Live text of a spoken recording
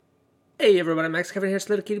Hey everybody, Max Kevin here. It's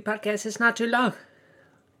Little Kitty Podcast. It's not too long.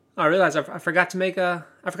 I realized I forgot to make a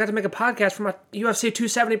podcast for my UFC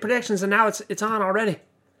 270 predictions, and now it's on already.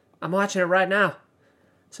 I'm watching it right now.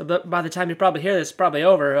 So by the time you probably hear this, it's probably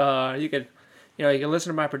over. You can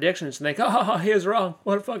listen to my predictions and think, oh, he was wrong.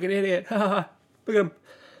 What a fucking idiot. Look at him.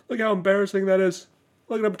 Look how embarrassing that is.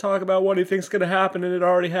 Look at him talk about what he thinks is going to happen, and it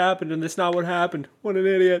already happened, and it's not what happened. What an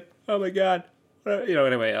idiot. Oh my god.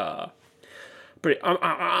 Anyway,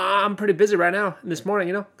 I'm pretty busy right now this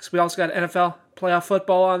morning, because we also got NFL playoff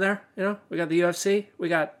football on there, we got the UFC,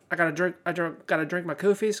 I gotta drink my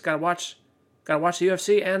koofies, gotta watch the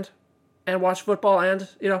UFC and watch football and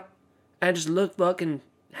just look fucking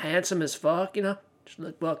handsome as fuck, just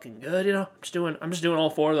look fucking good, I'm just doing all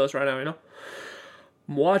four of those right now,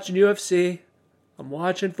 I'm watching UFC, I'm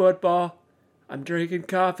watching football, I'm drinking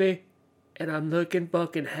coffee, and I'm looking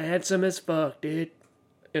fucking handsome as fuck, dude.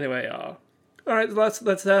 Anyway, all right, let's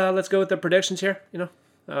go with the predictions here.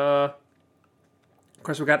 Of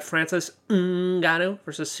course, we got Francis Ngannou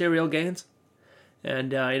versus Cyril Gaines,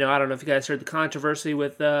 and I don't know if you guys heard the controversy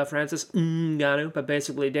with Francis Ngannou, but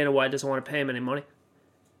basically Dana White doesn't want to pay him any money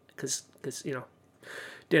because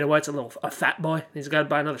Dana White's a fat boy. He's got to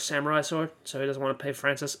buy another samurai sword, so he doesn't want to pay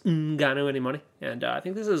Francis Ngannou any money. And I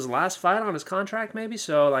think this is his last fight on his contract, maybe.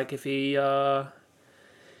 So like if he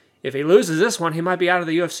loses this one, he might be out of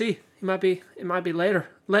the UFC. It might be later.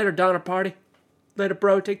 Later, Donner Party. Later,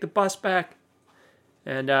 bro, take the bus back.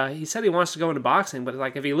 And he said he wants to go into boxing, but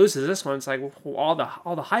like if he loses this one, it's like all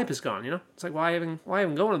the hype is gone, It's like why even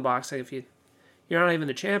go into boxing if you're not even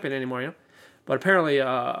the champion anymore, But apparently,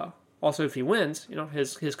 also if he wins,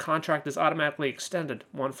 his contract is automatically extended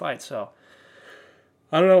one fight. So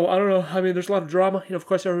I don't know. I mean, there's a lot of drama. Of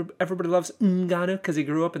course, everybody loves Ngannou because he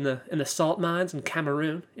grew up in the salt mines in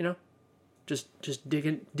Cameroon. Just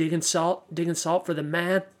digging salt for the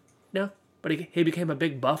man. But he became a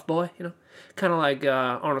big buff boy. Kind of like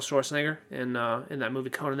Arnold Schwarzenegger in that movie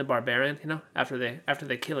Conan the Barbarian. After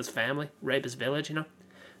they kill his family, rape his village.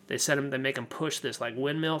 They make him push this like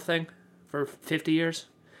windmill thing for 50 years.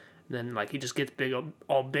 And then, he just gets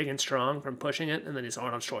all big and strong from pushing it, and then he's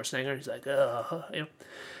Arnold Schwarzenegger. He's like,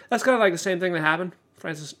 That's kind of like the same thing that happened,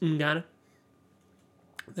 Francis Ngannou.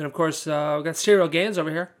 Then, of course, we got Cyril Gaines over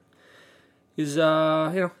here. He's, he's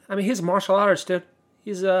a martial artist, dude.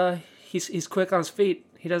 He's quick on his feet.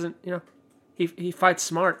 He doesn't, he fights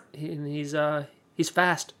smart. He's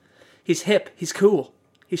fast. He's hip. He's cool.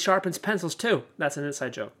 He sharpens pencils, too. That's an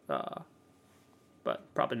inside joke.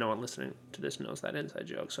 But probably no one listening to this knows that inside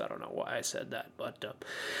joke, so I don't know why I said that. But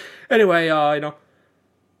anyway, of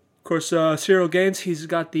course, Cyril Gaines, he's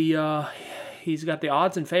got the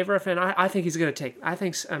odds in favor of him. I think he's gonna take.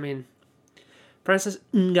 Francis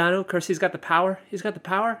Ngannou, of course, he's got the power.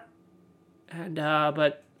 And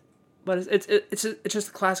but it's just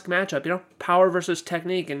a classic matchup, power versus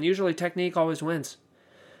technique, and usually technique always wins.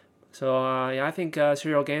 So I think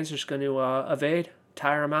Cyril Gaines is just going to evade.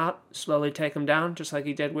 Tire him out, slowly take him down, just like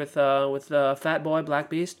he did with Fat Boy, Black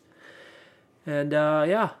Beast. And, I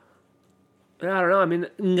don't know. I mean,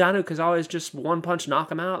 Ngannou can always just one punch knock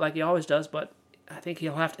him out like he always does, but I think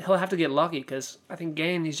he'll have to get lucky because I think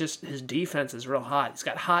Gaines, his defense is real hot. He's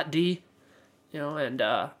got hot D, and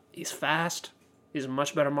he's fast. He's a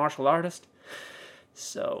much better martial artist.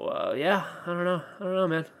 So, I don't know,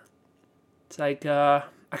 man. It's like, I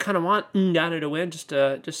kind of want Ngannou to win just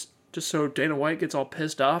so Dana White gets all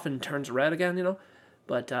pissed off and turns red again,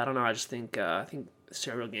 But I don't know. I just think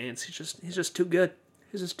Cyril Gaines, he's just too good.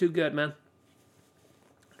 He's just too good, man.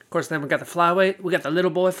 Of course, then we got the flyweight. We got the little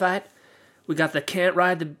boy fight. We got the can't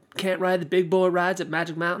ride the big boy rides at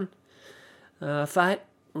Magic Mountain fight.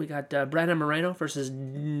 We got Brandon Moreno versus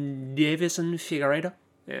Davison Figueiredo,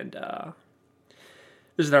 and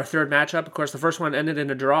this is our third matchup. Of course, the first one ended in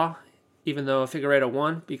a draw. Even though Figueiredo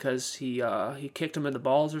won because he kicked him in the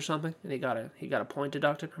balls or something, and he got a point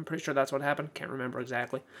deducted. I'm pretty sure that's what happened. Can't remember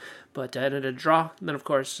exactly, but ended a draw. And then of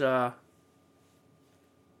course, the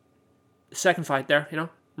second fight there,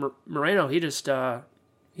 Moreno he just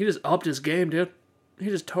upped his game, dude. He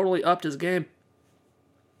just totally upped his game,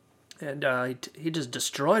 and he just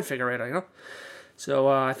destroyed Figueiredo, So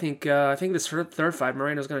I think this third fight,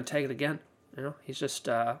 Moreno's going to take it again. He's just,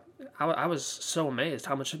 I was so amazed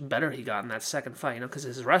how much better he got in that second fight, because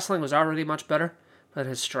his wrestling was already much better, but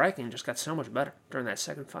his striking just got so much better during that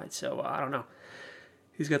second fight. So, I don't know.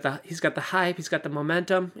 He's got the hype, he's got the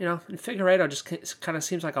momentum, and Figueiredo just kind of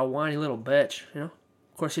seems like a whiny little bitch, Of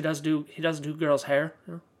course, he does do girls' hair,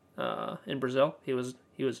 in Brazil. He was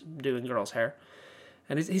doing girls' hair.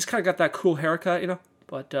 And he's kind of got that cool haircut,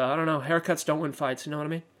 But, I don't know, haircuts don't win fights, you know what I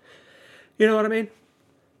mean?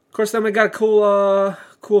 Of course, then we got a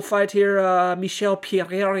cool fight here. Michel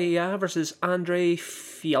Pereira versus Andre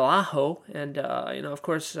Fialho. And, of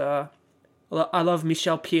course, I love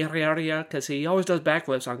Michel Pereira because he always does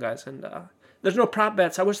backflips on guys. And there's no prop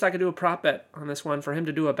bets. I wish I could do a prop bet on this one for him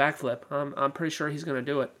to do a backflip. I'm pretty sure he's going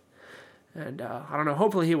to do it. And I don't know.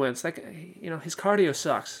 Hopefully he wins. His cardio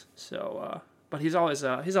sucks. So, but he's always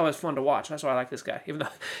fun to watch. That's why I like this guy. Even though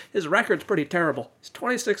his record's pretty terrible. He's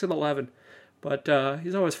 26-11. But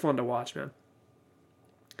he's always fun to watch, man.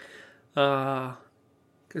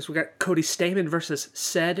 Because we got Cody Stamann versus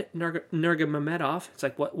Said Nurmagomedov. It's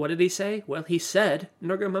like, what did he say? Well, he said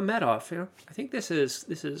Nurmagomedov. I think this is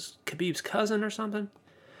Khabib's cousin or something.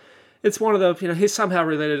 It's one of the, he's somehow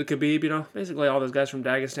related to Khabib. Basically all those guys from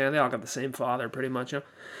Dagestan, they all got the same father, pretty much.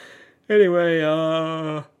 Anyway,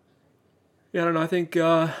 I don't know. I think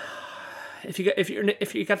if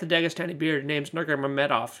you got the Dagestani beard, name's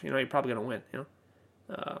Nurmagomedov, you're probably gonna win.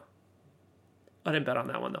 I didn't bet on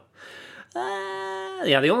that one though.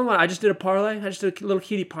 The only one I just did a parlay. I just did a little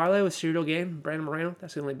cutie parlay with Serial Game, Brandon Moreno.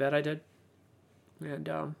 That's the only bet I did. And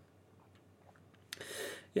I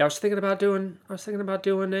was thinking about doing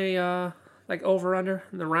a like over under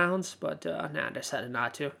in the rounds, but I decided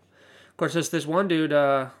not to. Of course, there's this one dude.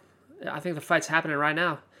 I think the fight's happening right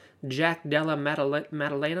now. Jack Della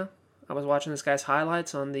Maddalena. I was watching this guy's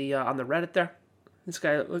highlights on the Reddit there. This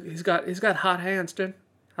guy, look, he's got hot hands, dude.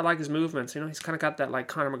 I like his movements. He's kind of got that like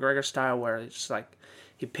Conor McGregor style where it's just like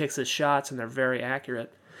he picks his shots and they're very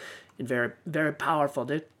accurate and very, very powerful,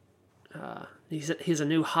 dude. He's a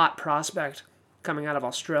new hot prospect coming out of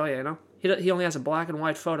Australia. He only has a black and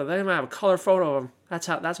white photo. They don't even have a color photo of him.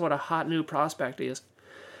 That's what a hot new prospect he is.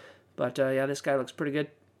 But this guy looks pretty good.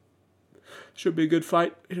 Should be a good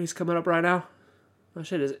fight. He's coming up right now. Oh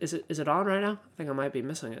shit, is it on right now? I think I might be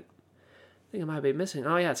missing it.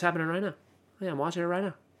 Oh yeah, it's happening right now. Oh, yeah, I'm watching it right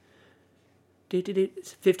now.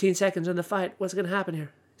 It's 15 seconds in the fight. What's going to happen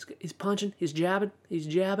here? He's punching. He's jabbing. He's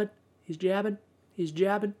jabbing. He's jabbing. He's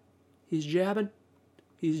jabbing. He's jabbing.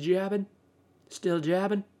 He's jabbing. Still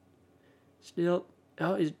jabbing. Still.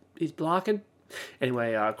 Oh, he's blocking.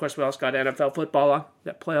 Anyway, of course, we also got NFL football on.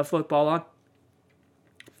 Got playoff football on.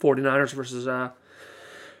 49ers versus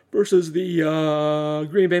the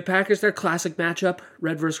Green Bay Packers. Their classic matchup.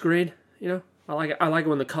 Red versus green. I like it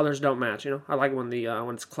when the colors don't match. I like it when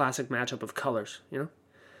it's classic matchup of colors.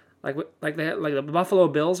 Like the Buffalo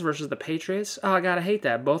Bills versus the Patriots. Oh God, I hate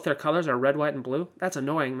that. Both their colors are red, white, and blue. That's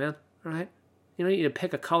annoying, man. All right, you need to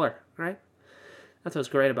pick a color. All right, that's what's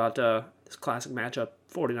great about this classic matchup: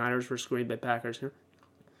 49ers versus Green Bay Packers.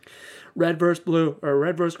 Red versus blue or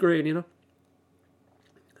red versus green.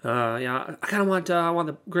 I kind of want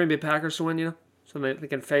the Green Bay Packers to win. So they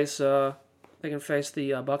can face. They can face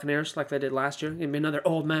the Buccaneers like they did last year. It's going to be another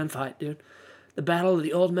old man fight, dude. The battle of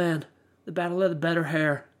the old man. The battle of the better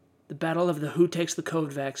hair. The battle of the who takes the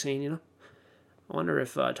COVID vaccine, I wonder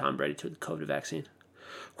if Tom Brady took the COVID vaccine.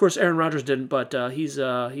 Of course, Aaron Rodgers didn't, but he's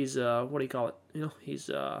what do you call it? He's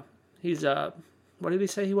what did he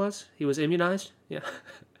say he was? He was immunized? Yeah.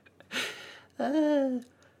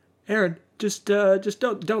 Aaron, just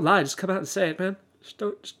don't lie. Just come out and say it, man.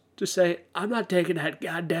 Just say, I'm not taking that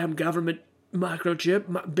goddamn government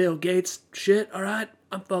microchip, Bill Gates shit, all right?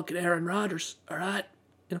 I'm fucking Aaron Rodgers, all right?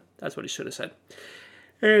 That's what he should have said.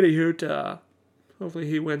 Anywho, hopefully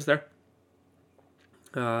he wins there.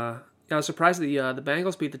 I was surprised the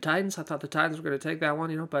Bengals beat the Titans. I thought the Titans were going to take that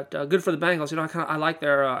one, but good for the Bengals. I like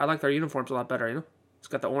their uniforms a lot better. It's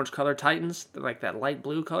got the orange color Titans, like that light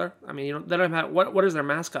blue color. I mean, they don't have what is their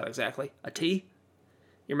mascot exactly? A T?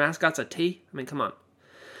 Your mascot's a T? I mean, come on.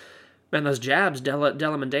 Man, those jabs Della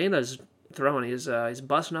Madena's throwing, he's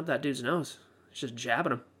busting up that dude's nose. He's just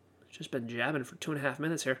jabbing him. He's just been jabbing for 2.5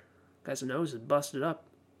 minutes here. Guy's nose is busted up.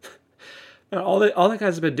 Man, all that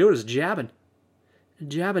guy's been doing is jabbing.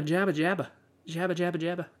 Jabba, jabba, jabba. Jabba, jabba,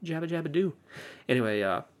 jabba. Jabba, jabba, do. Anyway,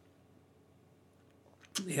 and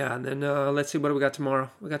then let's see what do we got tomorrow.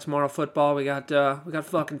 We got tomorrow football. We got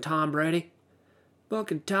fucking Tom Brady.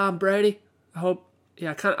 Fucking Tom Brady. I hope.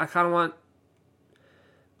 Yeah, I kind of want.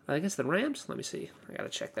 I think it's the Rams. Let me see. I gotta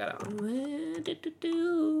check that out.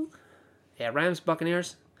 Yeah, Rams,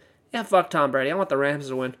 Buccaneers. Yeah, fuck Tom Brady. I want the Rams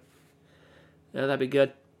to win. Yeah, that'd be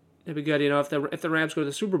good. It'd be good, if the Rams go to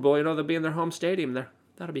the Super Bowl, they'll be in their home stadium there.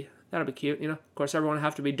 That'll be cute, Of course, everyone will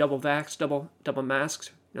have to be double vaxxed, double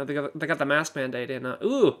masks. They got the mask mandate in. Man,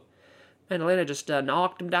 Atlanta just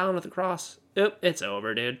knocked him down with a cross. Oop, it's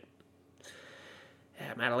over, dude.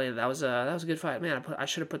 Yeah, Madalena, that was a good fight. Man, I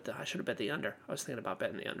should have bet the under. I was thinking about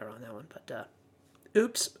betting the under on that one, but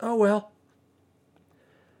oops. Oh well.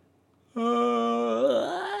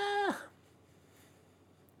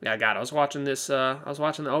 Yeah, God, I was watching this. I was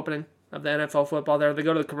watching the opening of the NFL football there. They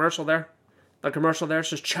go to the commercial there. The commercial there is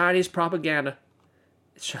just Chinese propaganda.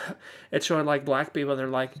 It's showing like black people. They're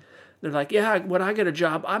like, yeah, when I get a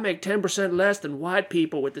job, I make 10% less than white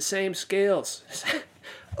people with the same skills.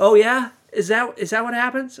 Oh yeah, is that what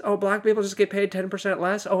happens? Oh, black people just get paid 10%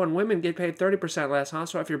 less. Oh, and women get paid 30% less, huh?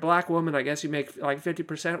 So if you're a black woman, I guess you make like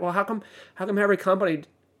 50%. Well, how come every company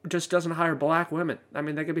just doesn't hire black women? I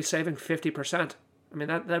mean, they could be saving 50%. I mean,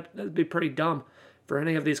 that'd be pretty dumb for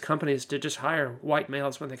any of these companies to just hire white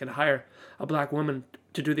males when they can hire a black woman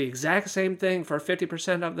to do the exact same thing for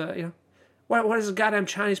 50% of the, what is this goddamn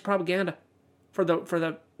Chinese propaganda for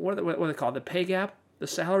the what do they call it? The pay gap, the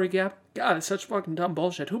salary gap? God, it's such fucking dumb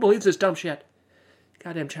bullshit. Who believes this dumb shit?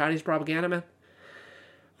 Goddamn Chinese propaganda, man.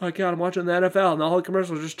 Oh God, I'm watching the NFL and all the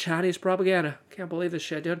commercials are just Chinese propaganda. Can't believe this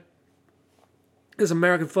shit, dude. This is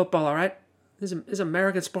American football, all right? This is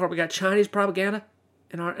American sport. We got Chinese propaganda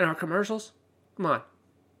in our commercials. Come on,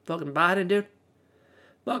 fucking Biden, dude.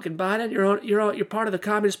 Fucking Biden, you're part of the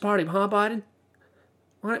Communist Party, huh, Biden?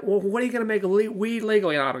 What are you gonna make weed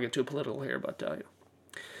legal? I don't get too political here, but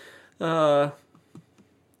yeah,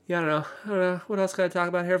 I don't know. What else can I talk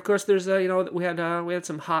about here? Of course, there's we had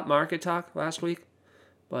some hot market talk last week,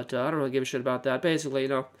 but I don't really give a shit about that. Basically,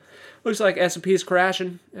 looks like S&P's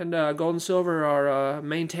crashing and gold and silver are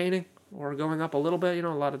maintaining or going up a little bit. A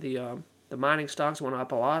lot of the mining stocks went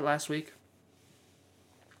up a lot last week.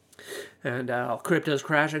 And crypto's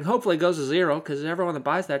crashing. Hopefully it goes to zero, because everyone that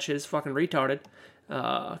buys that shit is fucking retarded.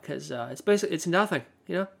 Because it's nothing,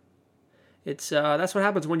 It's that's what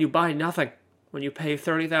happens when you buy nothing. When you pay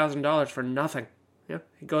 $30,000 for nothing,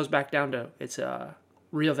 it goes back down to its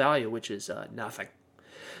real value, which is nothing.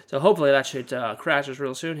 So hopefully that shit crashes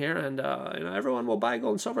real soon here, and everyone will buy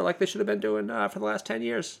gold and silver like they should have been doing for the last 10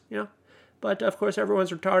 years, But, of course,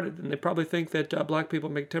 everyone's retarded, and they probably think that black people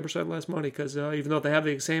make 10% less money because even though they have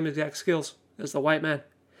the same exact skills as the white man.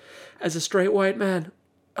 As a straight white man.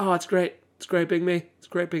 Oh, it's great. It's great being me. It's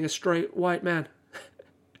great being a straight white man.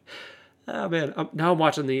 Oh, man. Now I'm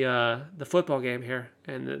watching the football game here,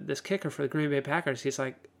 and this kicker for the Green Bay Packers, he's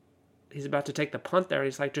about to take the punt there, and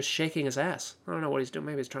he's like just shaking his ass. I don't know what he's doing.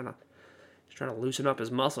 Maybe he's trying to loosen up his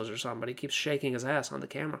muscles or something, but he keeps shaking his ass on the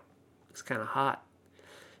camera. It's kind of hot.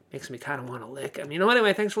 Makes me kind of want to lick him.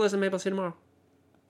 Anyway, thanks for listening. Maybe I'll see you tomorrow.